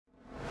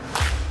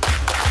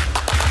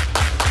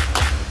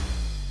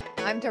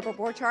I'm Deborah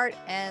Borchardt,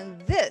 and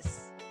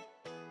this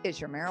is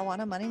your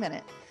Marijuana Money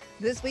Minute.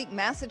 This week,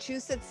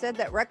 Massachusetts said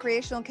that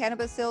recreational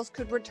cannabis sales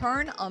could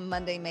return on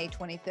Monday, May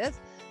 25th.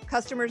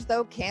 Customers,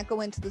 though, can't go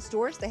into the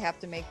stores. They have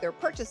to make their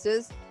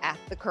purchases at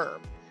the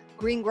curb.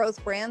 Green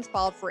Growth Brands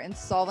filed for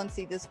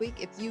insolvency this week.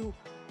 If you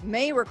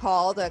may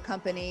recall, the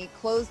company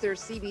closed their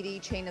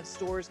CBD chain of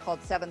stores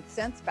called Seventh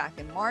Sense back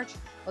in March.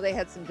 Well, they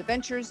had some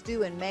debentures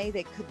due in May.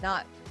 They could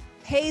not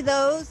pay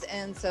those,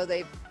 and so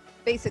they've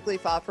basically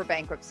filed for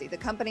bankruptcy. The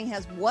company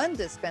has one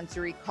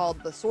dispensary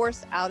called The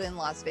Source out in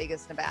Las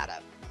Vegas,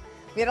 Nevada.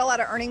 We had a lot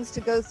of earnings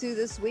to go through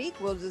this week.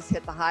 We'll just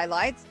hit the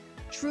highlights.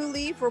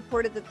 Trulieve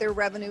reported that their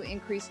revenue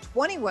increased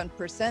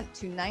 21%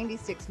 to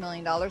 $96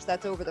 million.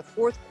 That's over the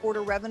fourth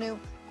quarter revenue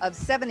of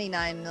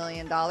 $79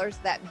 million.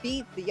 That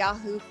beat the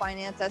Yahoo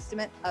Finance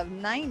estimate of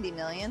 $90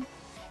 million.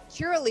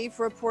 Curaleaf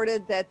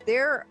reported that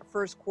their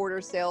first quarter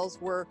sales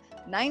were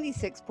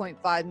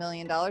 $96.5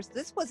 million.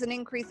 This was an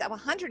increase of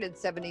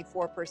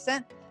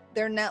 174%.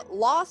 Their net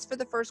loss for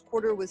the first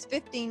quarter was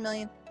 $15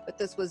 million, but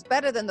this was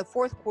better than the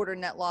fourth quarter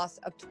net loss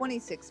of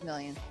 $26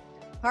 million.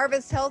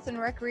 Harvest Health and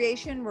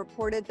Recreation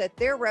reported that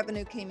their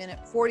revenue came in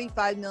at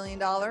 $45 million.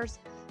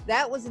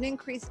 That was an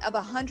increase of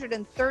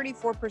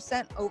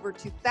 134% over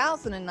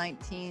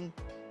 2019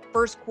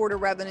 first quarter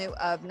revenue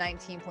of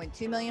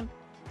 $19.2 million.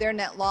 Their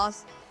net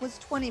loss was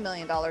 $20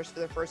 million for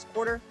the first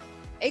quarter.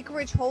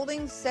 Acreage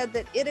Holdings said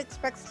that it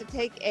expects to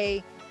take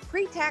a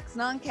pre-tax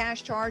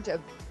non-cash charge of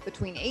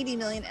between $80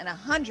 million and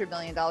 $100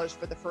 million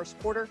for the first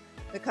quarter.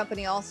 The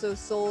company also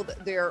sold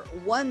their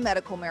one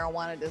medical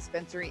marijuana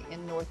dispensary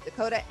in North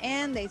Dakota,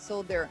 and they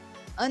sold their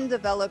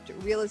undeveloped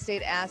real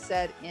estate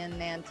asset in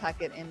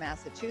Nantucket in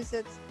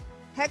Massachusetts.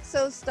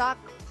 Hexo stock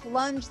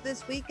plunged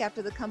this week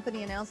after the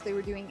company announced they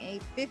were doing a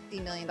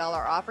 $50 million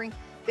offering.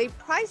 They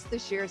priced the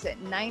shares at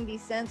 90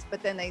 cents,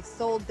 but then they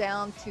sold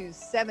down to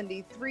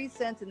 73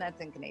 cents, and that's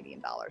in Canadian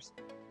dollars.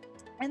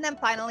 And then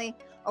finally,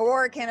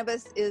 Aurora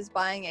Cannabis is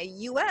buying a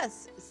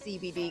U.S.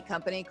 CBD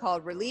company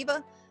called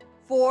Reliva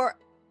for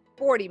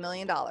 $40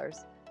 million.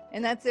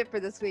 And that's it for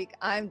this week.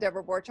 I'm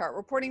Deborah Borchardt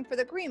reporting for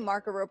the Green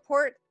Market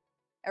Report.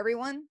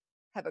 Everyone,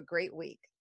 have a great week.